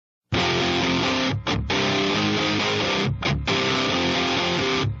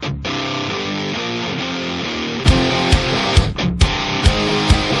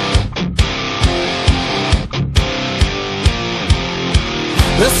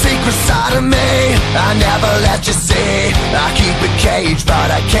The secret side of me I never let you see. I keep it caged but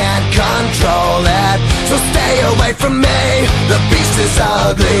I can't control it. So stay away from me, the beast is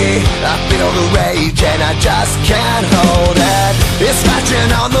ugly. I feel the rage and I just can't hold it. It's scratching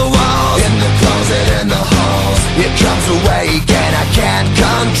on the walls, in the closet, in the halls. It comes awake and I can't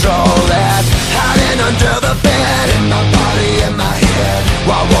control it. Hiding under the bed, in my body, in my head.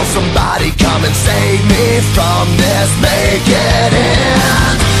 Why won't somebody come and save me from this? Make it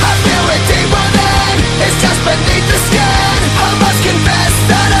end. I feel it deep within, it's just beneath the skin. I must confess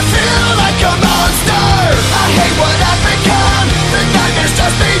that I feel like a monster. I hate what I've become, the nightmare's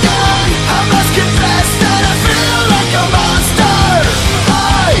just begun. I must confess that I feel like a monster.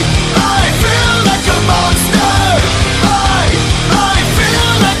 I feel like a monster. I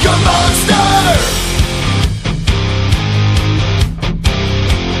feel like a monster.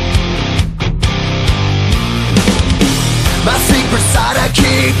 My secret side I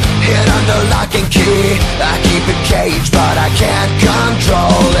keep hid under lock and key. I keep it caged but I can't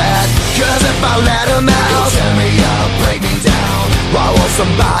control it. Cause if I let him out, he'll tear me up, break me down. Why won't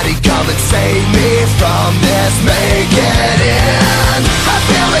somebody come and save me from this? Make it end. I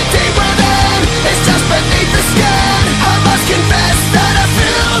feel it deep within, it's just beneath the skin. I must confess that I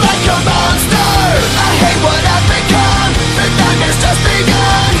feel like a monster. I hate what I've become, the nightmare's just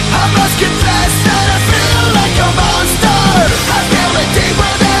begun. I must confess that I feel like a monster. I feel it deep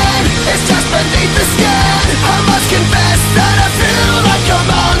within, it's just beneath the skin. I must confess that I feel like a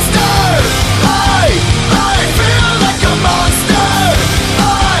monster. I feel like a monster.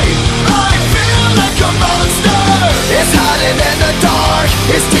 I feel like a monster. It's hiding in the dark,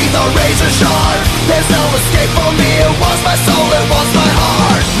 its teeth are razor sharp. There's no escape for me, it wants my soul, it wants my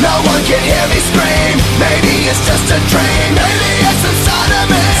heart. No one can hear me scream, maybe it's just a dream. Maybe it's inside of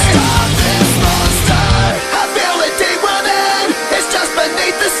me. Stop this monster. I feel it deep within, it's just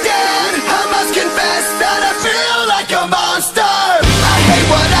beneath the skin. I must confess that I feel like a monster. I hate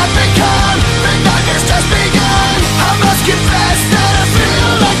what I've become, the nightmare's just begun. I must confess that I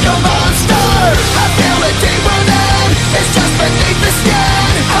feel like a monster. I feel it deep within, it's just beneath the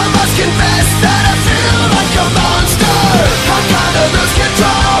skin. I must confess that I feel like a monster. I'm gonna lose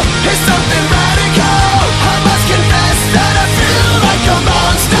control, it's something radical. I must confess that I feel like a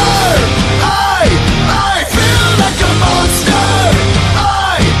monster. I feel like a monster.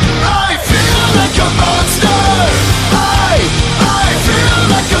 I feel like a monster. I feel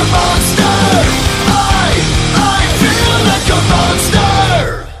like a monster. I feel like a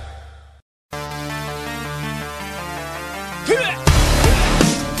monster.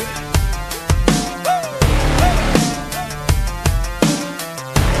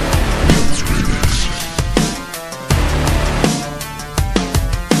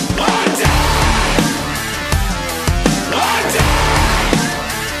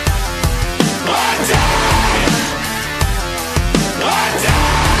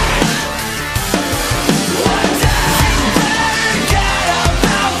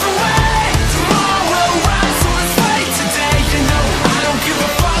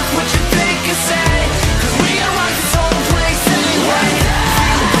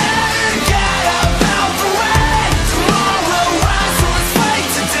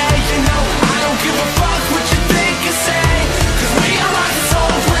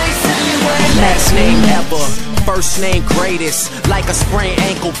 Next name ever, first name greatest. Like a sprained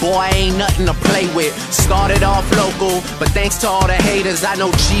ankle, boy, ain't nothing to play with. Started off local, but thanks to all the haters, I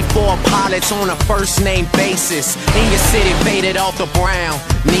know G4 pilots on a first name basis. In your city, faded off the brown.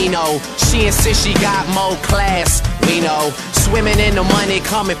 Nino, she insists she got more class. We know, swimming in the money,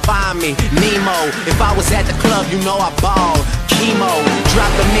 come and find me. Nemo, if I was at the club, you know I balled. Chemo,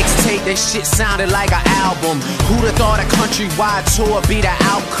 dropped a mixtape, that shit sounded like an album. Who'da thought a countrywide tour be the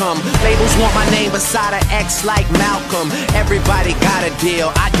outcome? Labels want my name beside an X like Malcolm. Everybody got a deal,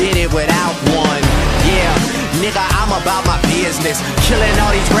 I did it without one. Yeah, nigga, I'm about my business. Killing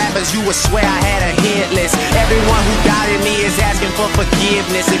all these rappers, you would swear I had a hit list. Everyone who doubted me is asking for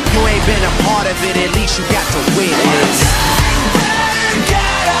forgiveness. If you ain't been a part of it, at least you got to witness.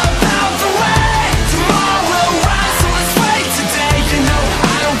 Get up out the way. Tomorrow will rise, so let's fight today. You know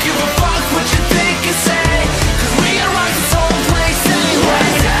I don't give a fuck what you think and say, 'cause we are on this whole place anyway.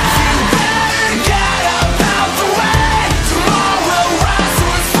 Get up out the way. Tomorrow will rise, so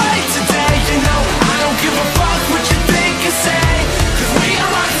let's fight today. You know I don't give a fuck what you think and say, 'cause we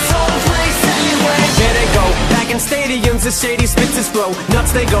are on this whole place anyway. There they go, back in stadiums, the shady spits his flow.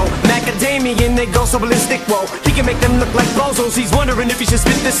 Nuts they go, macadamian they go so ballistic, whoa. He can make them look like bozos, he's wondering if he should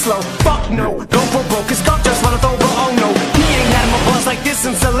spit this slow. Fuck no, go for broke, his skunk just run over, oh no. He ain't had him a buzz like this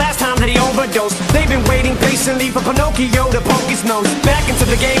since the last time that he overdosed. They've been waiting patiently for Pinocchio to poke his nose back into the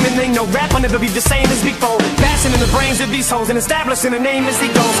the game and they know rap will never be the same as before. Passion in the brains of these hoes and establishing a name as it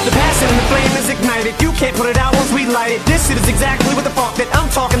goes. The passion and the flame is ignited. You can't put it out once we light it. This shit is exactly what the fuck that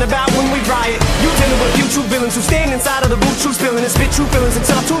I'm talking about when we riot. You dealing with a few true villains who stand inside of the boot, true spilling and spit true feelings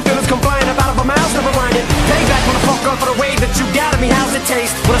until our true feelings come flying up out of our mouths, never mind it. Payback on the fuck up for the way that you got at me. How's it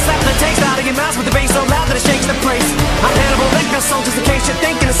taste? When I slap the taste out of your mouth with the bass so loud that it shakes the place. I'm Hannibal Lecter, so just in case you're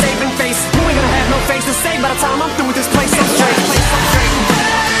thinking of saving face, you ain't gonna have no face to say by the time I'm through with this